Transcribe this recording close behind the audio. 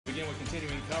Begin with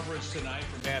continuing coverage tonight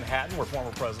from Manhattan, where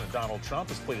former President Donald Trump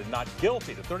has pleaded not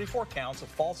guilty to 34 counts of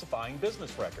falsifying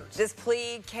business records. This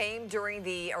plea came during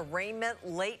the arraignment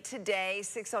late today.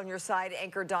 6 on Your Side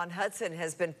anchor Don Hudson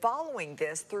has been following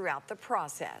this throughout the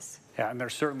process. Yeah, and there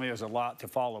certainly is a lot to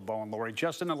follow, Bo and Lori.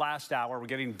 Just in the last hour, we're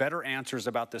getting better answers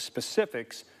about the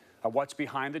specifics of what's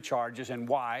behind the charges and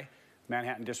why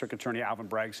Manhattan District Attorney Alvin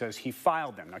Bragg says he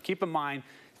filed them. Now, keep in mind,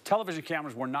 television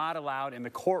cameras were not allowed in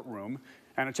the courtroom,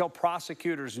 and until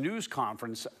prosecutors' news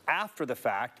conference after the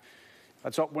fact,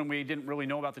 that's when we didn't really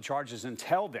know about the charges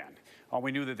until then.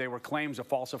 We knew that they were claims of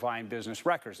falsifying business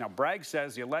records. Now, Bragg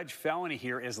says the alleged felony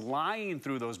here is lying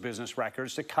through those business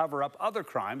records to cover up other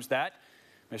crimes that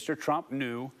Mr. Trump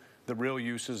knew the real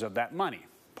uses of that money,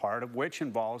 part of which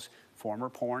involves former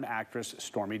porn actress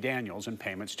Stormy Daniels and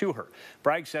payments to her.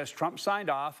 Bragg says Trump signed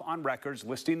off on records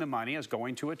listing the money as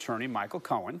going to attorney Michael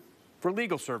Cohen for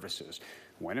legal services,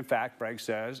 when in fact Bragg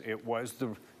says it was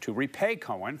to repay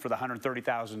Cohen for the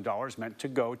 $130,000 meant to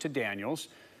go to Daniels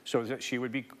so that she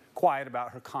would be quiet about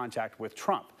her contact with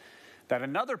Trump. That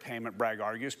another payment, Bragg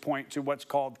argues, point to what's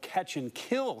called catch and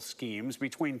kill schemes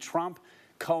between Trump,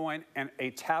 Cohen, and a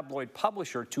tabloid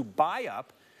publisher to buy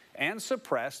up and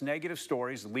suppress negative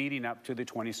stories leading up to the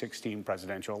 2016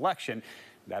 presidential election.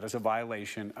 That is a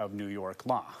violation of New York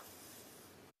law.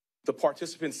 The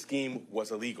participant scheme was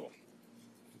illegal.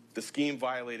 The scheme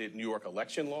violated New York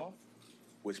election law,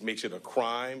 which makes it a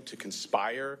crime to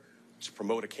conspire to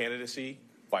promote a candidacy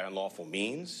by unlawful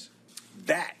means.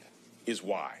 That is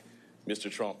why Mr.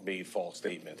 Trump made false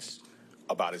statements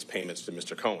about his payments to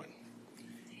Mr. Cohen.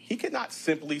 He could not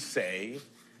simply say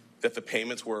that the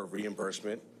payments were a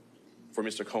reimbursement for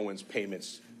Mr. Cohen's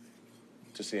payments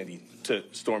to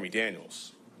Stormy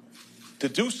Daniels. To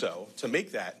do so, to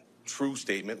make that true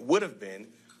statement, would have been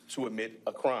to admit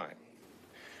a crime.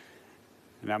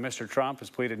 Now, Mr. Trump has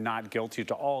pleaded not guilty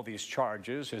to all these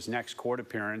charges. His next court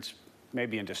appearance may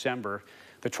be in December.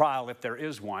 The trial, if there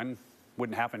is one,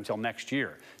 wouldn't happen until next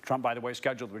year. Trump, by the way,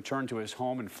 scheduled to return to his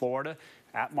home in Florida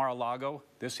at Mar-a-Lago.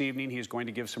 This evening, he's going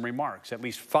to give some remarks. At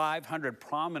least 500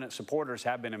 prominent supporters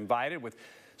have been invited, with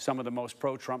some of the most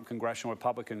pro-Trump congressional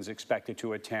Republicans expected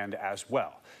to attend as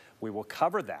well. We will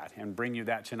cover that and bring you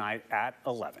that tonight at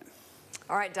 11.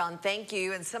 All right, Don, thank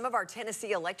you. And some of our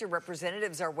Tennessee elected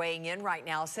representatives are weighing in right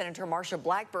now. Senator Marsha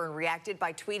Blackburn reacted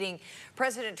by tweeting,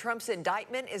 "President Trump's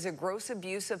indictment is a gross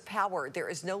abuse of power. There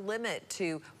is no limit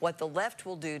to what the left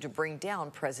will do to bring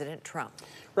down President Trump."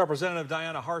 Representative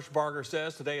Diana Harshbarger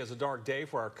says today is a dark day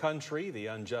for our country. The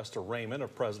unjust arraignment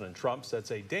of President Trump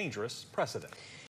sets a dangerous precedent.